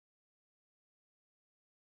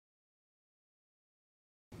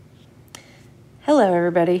Hello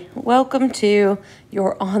everybody, welcome to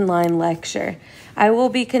your online lecture. I will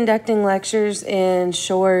be conducting lectures in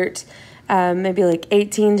short, maybe like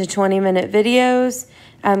 18 to 20 minute videos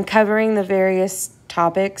covering the various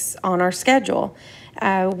topics on our schedule.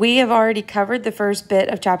 We have already covered the first bit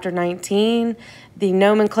of chapter 19, the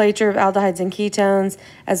nomenclature of aldehydes and ketones,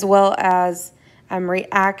 as well as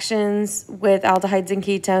reactions with aldehydes and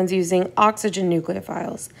ketones using oxygen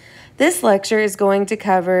nucleophiles. This lecture is going to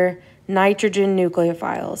cover nitrogen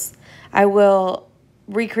nucleophiles. I will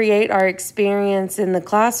recreate our experience in the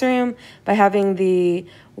classroom by having the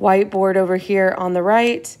whiteboard over here on the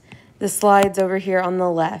right, the slides over here on the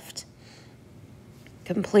left,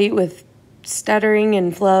 complete with stuttering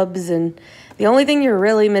and flubs, and the only thing you're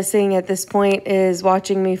really missing at this point is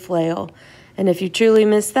watching me flail. And if you truly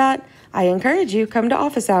miss that, I encourage you, come to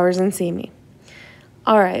office hours and see me.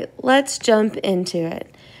 All right, let's jump into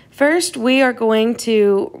it. First, we are going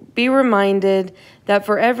to be reminded that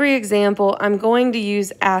for every example, I'm going to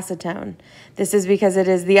use acetone. This is because it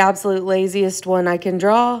is the absolute laziest one I can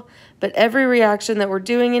draw, but every reaction that we're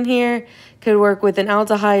doing in here could work with an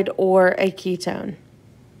aldehyde or a ketone.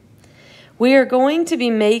 We are going to be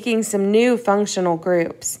making some new functional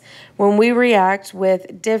groups when we react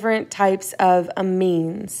with different types of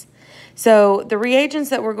amines. So the reagents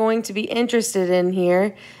that we're going to be interested in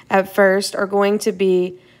here at first are going to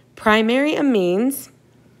be primary amines,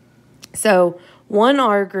 so one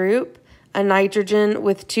R group, a nitrogen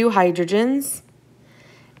with two hydrogens,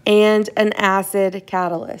 and an acid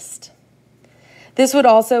catalyst. This would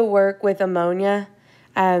also work with ammonia,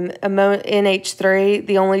 NH3.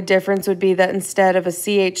 The only difference would be that instead of a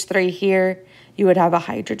CH3 here, you would have a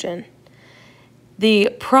hydrogen.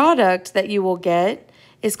 The product that you will get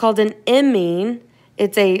is called an imine.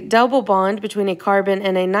 It's a double bond between a carbon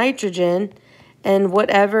and a nitrogen, and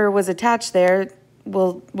whatever was attached there,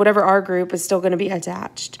 whatever R group is still going to be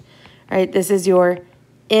attached. All right, this is your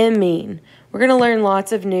imine. We're going to learn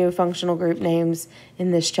lots of new functional group names in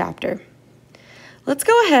this chapter. Let's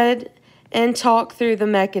go ahead and talk through the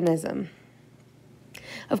mechanism.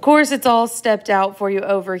 Of course, it's all stepped out for you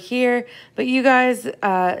over here, but you guys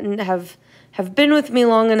have been with me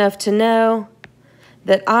long enough to know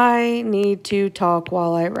that I need to talk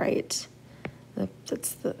while I write.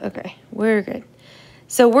 Okay, we're good.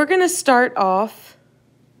 So we're going to start off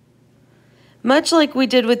much like we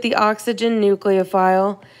did with the oxygen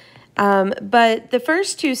nucleophile, but the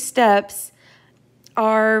first two steps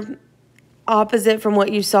are opposite from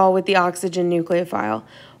what you saw with the oxygen nucleophile.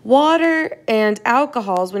 Water and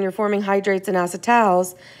alcohols, when you're forming hydrates and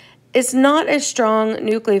acetals, it's not a strong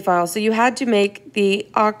nucleophile, so you had to make the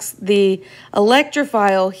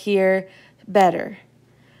electrophile here better.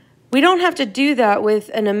 We don't have to do that with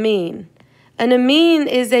an amine. An amine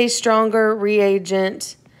is a stronger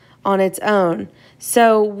reagent on its own.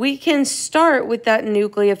 So we can start with that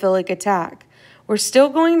nucleophilic attack. We're still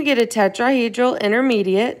going to get a tetrahedral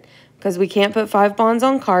intermediate because we can't put 5 bonds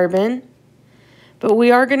on carbon. But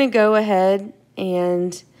we are going to go ahead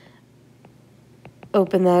and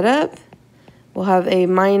open that up. We'll have a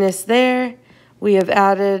minus there. We have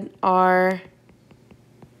added our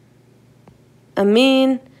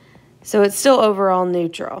amine, so it's still overall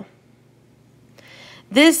neutral.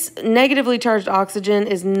 This negatively charged oxygen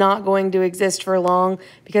is not going to exist for long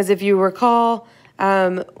because if you recall,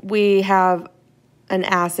 we have an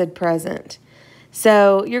acid present.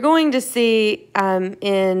 So you're going to see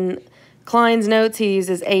in Klein's notes, he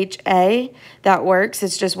uses HA. That works.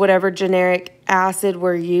 It's just whatever generic acid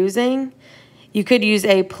we're using. You could use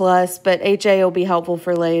A+, but HA will be helpful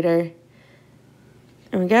for later.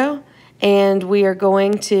 There we go. And we are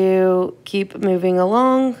going to keep moving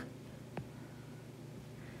along.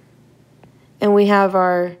 And we have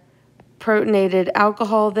our protonated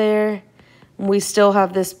alcohol there. We still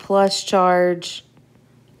have this plus charge,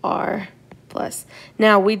 R+.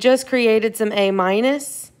 Now, we just created some A-.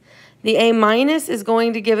 The A- is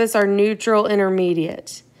going to give us our neutral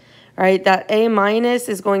intermediate. All right, that A-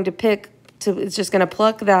 is going to it's just going to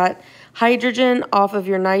pluck that hydrogen off of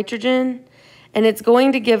your nitrogen, and it's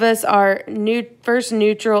going to give us our first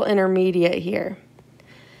neutral intermediate here.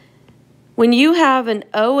 When you have an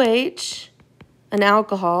OH, an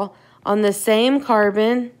alcohol, on the same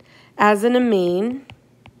carbon as an amine,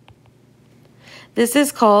 this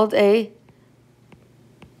is called a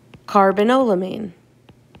carbanolamine.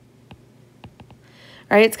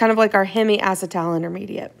 All right, it's kind of like our hemiacetal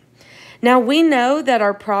intermediate. Now, we know that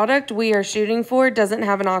our product we are shooting for doesn't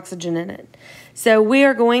have an oxygen in it. So we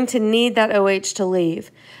are going to need that OH to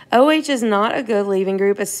leave. OH is not a good leaving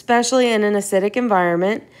group, especially in an acidic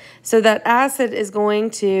environment. So that acid is going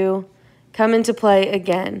to come into play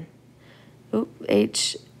again.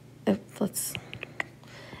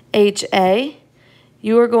 HA,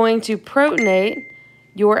 you are going to protonate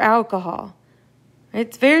your alcohol.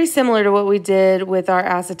 It's very similar to what we did with our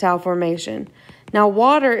acetal formation. Now,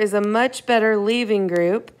 water is a much better leaving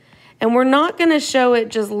group, and we're not going to show it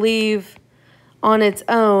just leave on its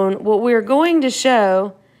own. What we're going to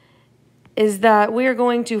show is that we are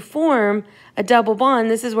going to form a double bond.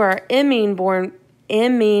 This is where our imine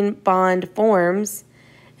bond forms,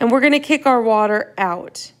 and we're going to kick our water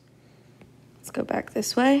out. Let's go back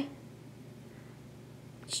this way.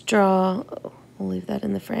 Let's draw, we'll leave that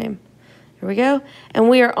in the frame. Here we go. And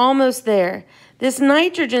we are almost there. This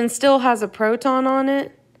nitrogen still has a proton on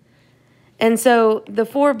it. And so the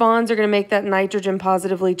 4 bonds are going to make that nitrogen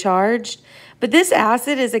positively charged. But this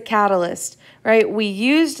acid is a catalyst, right? We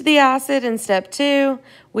used the acid in step 2.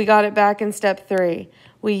 We got it back in step 3.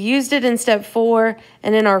 We used it in step 4.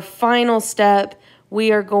 And in our final step,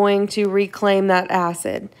 we are going to reclaim that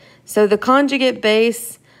acid. So the conjugate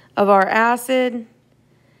base of our acid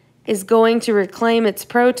is going to reclaim its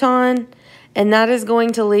proton, and that is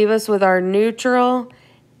going to leave us with our neutral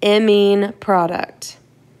imine product.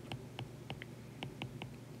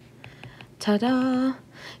 Ta-da!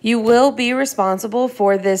 You will be responsible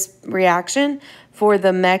for this reaction, for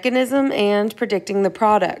the mechanism, and predicting the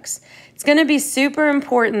products. It's going to be super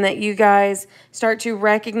important that you guys start to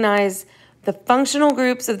recognize the functional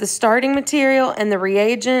groups of the starting material and the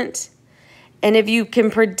reagent. And if you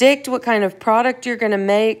can predict what kind of product you're going to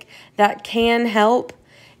make, that can help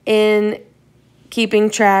in keeping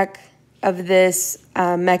track of this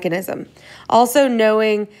mechanism. Also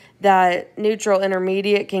knowing that neutral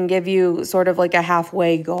intermediate can give you sort of like a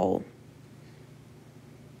halfway goal.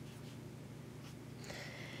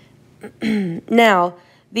 Now,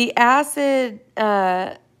 the acid,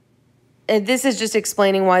 this is just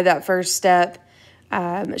explaining why that first step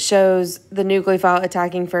shows the nucleophile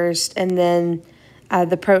attacking first and then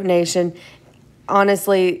the protonation.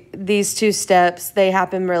 Honestly, these 2 steps, they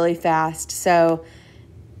happen really fast, so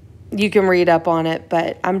you can read up on it,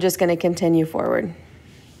 but I'm just going to continue forward.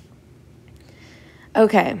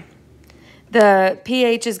 Okay, the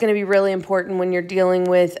pH is going to be really important when you're dealing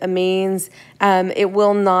with amines. It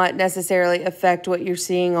will not necessarily affect what you're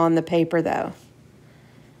seeing on the paper, though.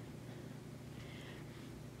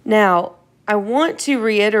 Now, I want to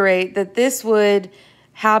reiterate that this would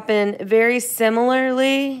happen very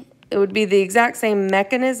similarly. It would be the exact same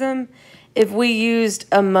mechanism if we used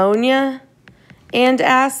ammonia and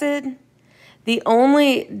acid. The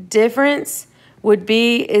only difference would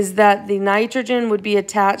be is that the nitrogen would be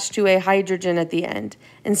attached to a hydrogen at the end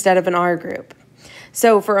instead of an R group.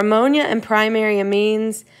 So for ammonia and primary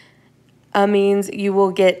amines, you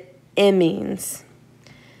will get imines.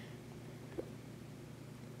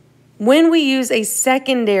 When we use a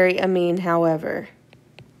secondary amine, however,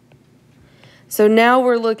 so now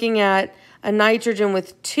we're looking at a nitrogen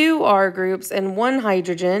with 2 R groups and 1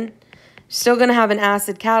 hydrogen, still going to have an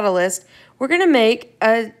acid catalyst, we're going to make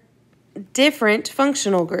a different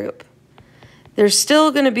functional group. There's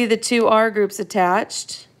still going to be the 2 R groups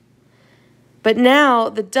attached, but now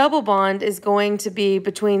the double bond is going to be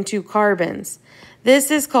between 2 carbons. This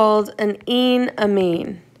is called an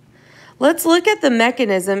enamine. Let's look at the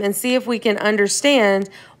mechanism and see if we can understand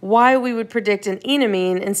why we would predict an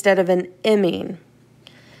enamine instead of an imine.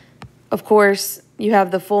 Of course, you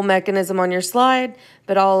have the full mechanism on your slide,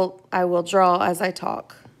 but I will draw as I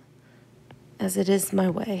talk, as it is my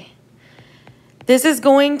way. This is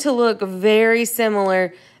going to look very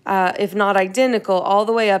similar, if not identical, all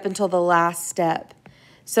the way up until the last step.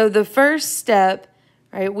 So the first step,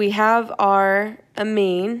 right, we have our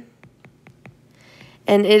amine,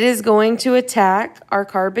 and it is going to attack our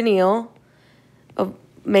carbonyl,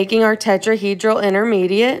 making our tetrahedral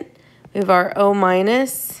intermediate. We have our O-.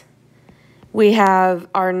 We have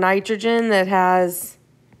our nitrogen that has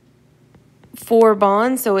 4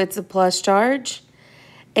 bonds, so it's a plus charge.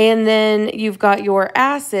 And then you've got your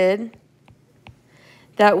acid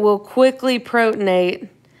that will quickly protonate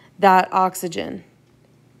that oxygen.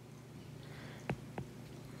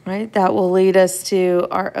 Right? That will lead us to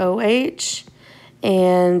our OH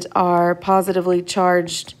and our positively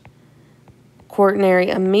charged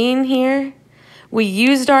quaternary amine here. We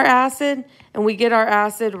used our acid, and we get our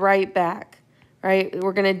acid right back, right?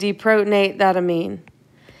 We're going to deprotonate that amine.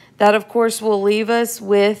 That, of course, will leave us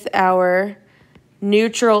with our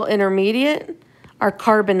neutral intermediate, our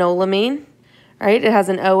carbanolamine, right? It has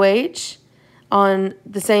an OH on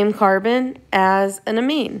the same carbon as an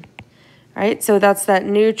amine, right? So that's that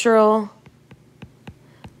neutral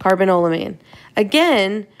carbanolamine.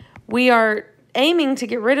 Again, we are aiming to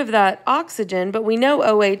get rid of that oxygen, but we know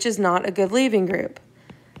OH is not a good leaving group.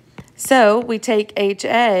 So we take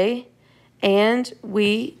HA and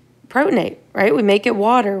we protonate, right? We make it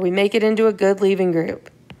water. We make it into a good leaving group.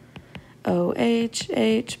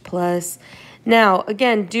 OH plus. Now,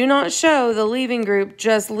 again, do not show the leaving group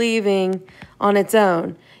just leaving on its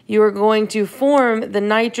own. You are going to form the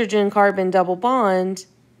nitrogen-carbon double bond,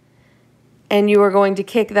 and you are going to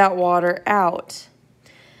kick that water out.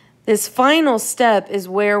 This final step is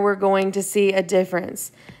where we're going to see a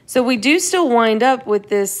difference. So we do still wind up with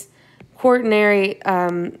this quaternary,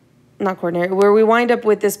 where we wind up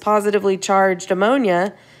with this positively charged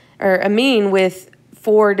ammonia, or amine with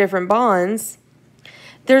 4 different bonds.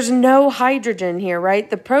 There's no hydrogen here, right?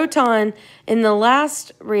 The proton in the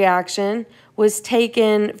last reaction was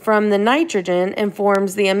taken from the nitrogen and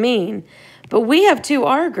forms the amine. But we have 2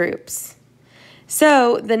 R groups.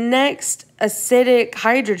 So the next acidic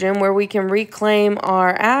hydrogen where we can reclaim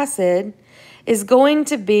our acid is going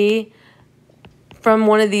to be from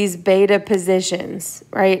one of these beta positions,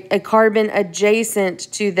 right? A carbon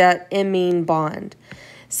adjacent to that imine bond.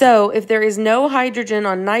 So if there is no hydrogen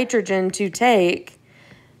on nitrogen to take,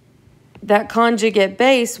 that conjugate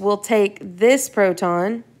base will take this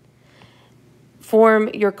proton, form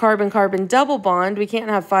your carbon-carbon double bond. We can't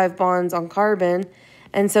have 5 bonds on carbon,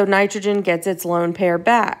 and so nitrogen gets its lone pair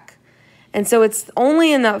back. And so it's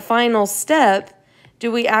only in that final step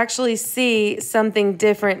do we actually see something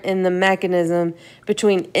different in the mechanism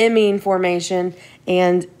between imine formation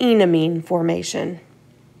and enamine formation.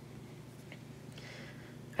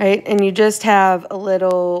 All right, and you just have a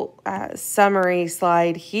little summary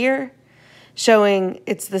slide here showing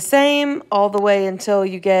it's the same all the way until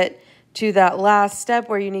you get to that last step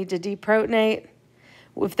where you need to deprotonate.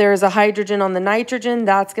 If there is a hydrogen on the nitrogen,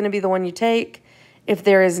 that's going to be the one you take. If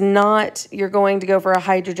there is not, you're going to go for a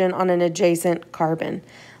hydrogen on an adjacent carbon,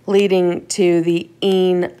 leading to the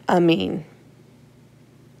enamine.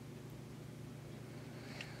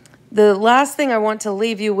 The last thing I want to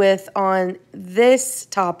leave you with on this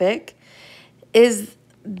topic is,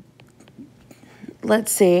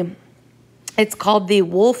 let's see, it's called the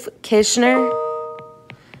Wolff Kishner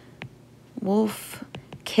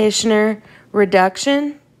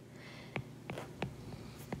Reduction.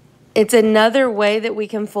 It's another way that we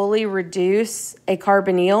can fully reduce a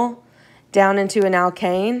carbonyl down into an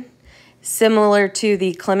alkane, similar to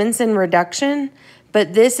the Clemmensen reduction,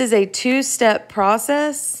 but this is a 2-step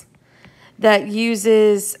process that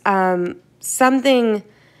uses something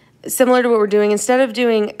similar to what we're doing. Instead of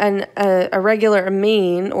doing a regular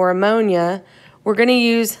amine or ammonia, we're going to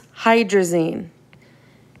use hydrazine,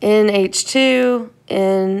 NH2,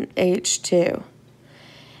 NH2.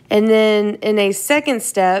 And then in a second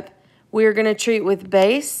step, we're going to treat with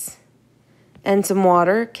base and some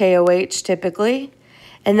water, KOH typically,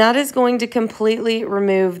 and that is going to completely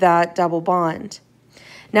remove that double bond.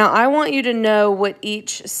 Now, I want you to know what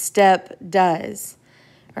each step does,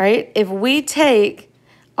 right? If we take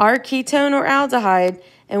our ketone or aldehyde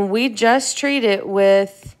and we just treat it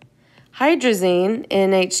with hydrazine,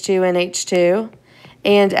 NH2, NH2,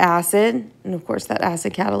 and acid, and of course that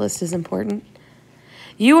acid catalyst is important,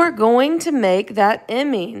 you are going to make that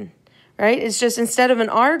imine, right? It's just instead of an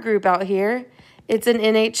R group out here, it's an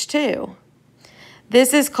NH2.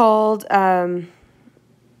 This is called a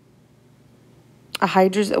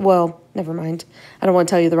hydrazine. Well, never mind. I don't want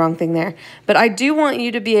to tell you the wrong thing there. But I do want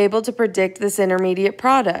you to be able to predict this intermediate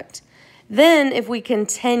product. Then if we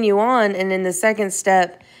continue on and in the second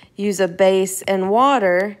step use a base and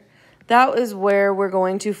water, that is where we're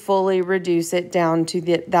going to fully reduce it down to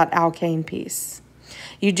that alkane piece.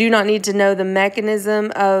 You do not need to know the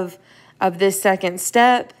mechanism of this second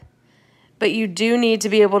step, but you do need to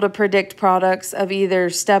be able to predict products of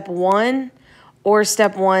either step 1 or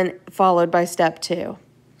step 1 followed by step 2.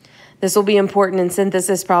 This will be important in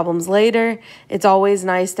synthesis problems later. It's always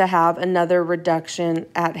nice to have another reduction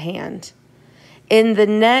at hand. In the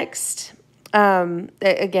next,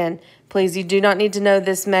 again, please, you do not need to know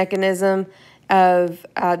this mechanism of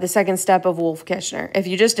the second step of Wolff Kishner. If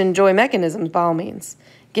you just enjoy mechanisms, by all means,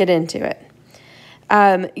 get into it.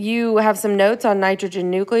 You have some notes on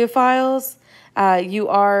nitrogen nucleophiles. You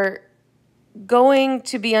are going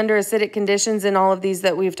to be under acidic conditions in all of these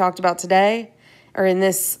that we've talked about today or in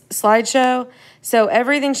this slideshow. So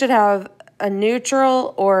everything should have a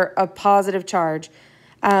neutral or a positive charge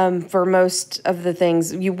for most of the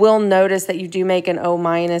things. You will notice that you do make an O-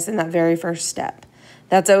 in that very first step.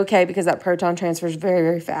 That's okay because that proton transfers very,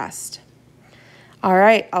 very fast. All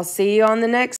right, I'll see you on the next